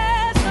 baby.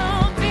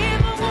 Some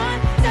people want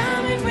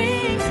diamond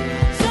rings,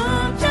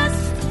 some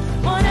just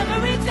want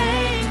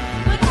everything,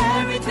 but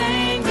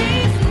everything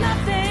means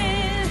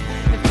nothing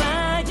if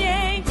I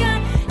ain't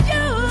got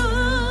you.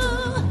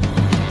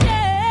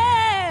 Yeah.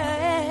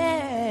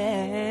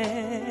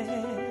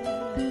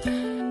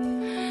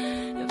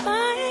 If I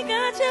ain't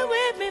got you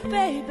with me,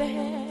 baby.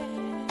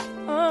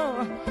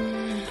 Oh,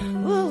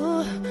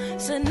 ooh,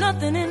 so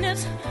nothing in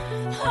this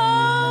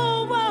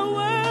whole wide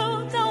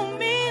world don't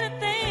mean a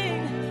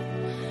thing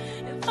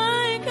if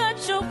I ain't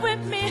got you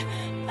with me,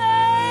 baby.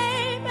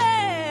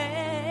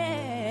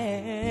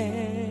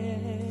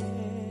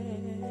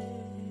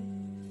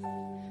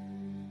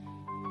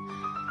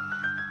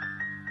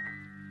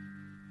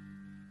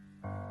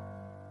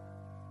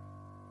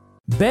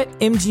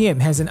 BetMGM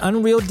has an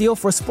unreal deal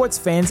for sports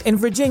fans in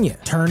Virginia.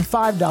 Turn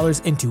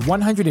 $5 into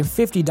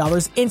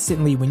 $150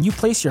 instantly when you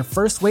place your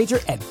first wager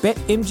at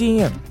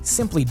BetMGM.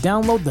 Simply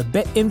download the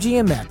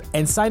BetMGM app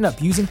and sign up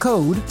using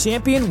code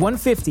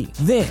Champion150.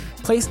 Then,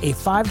 place a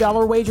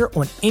 $5 wager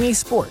on any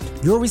sport.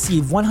 You'll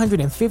receive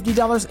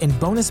 $150 in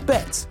bonus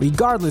bets,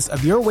 regardless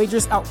of your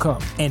wager's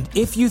outcome. And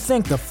if you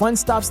think the fun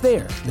stops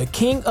there, the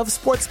King of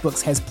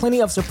Sportsbooks has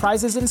plenty of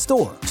surprises in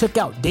store. Check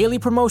out daily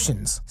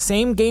promotions,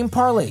 same-game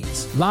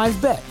parlays, live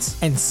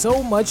bets, and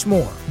so much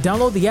more.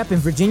 Download the app in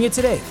Virginia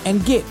today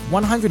and get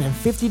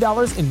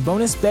 $150 in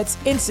bonus bets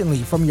instantly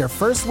from your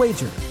first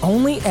wager.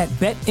 Only at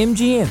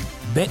BetMGM.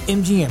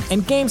 BetMGM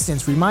and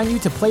GameSense remind you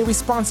to play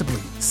responsibly.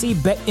 See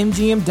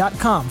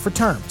BetMGM.com for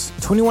terms.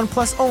 21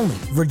 plus only.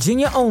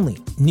 Virginia only.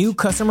 New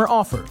customer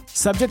offer.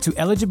 Subject to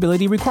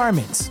eligibility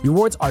requirements.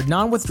 Rewards are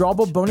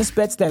non-withdrawable bonus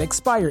bets that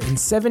expire in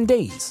 7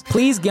 days.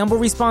 Please gamble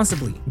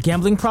responsibly.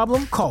 Gambling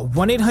problem? Call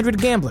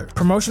 1-800-GAMBLER.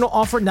 Promotional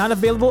offer not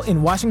available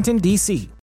in Washington, D.C.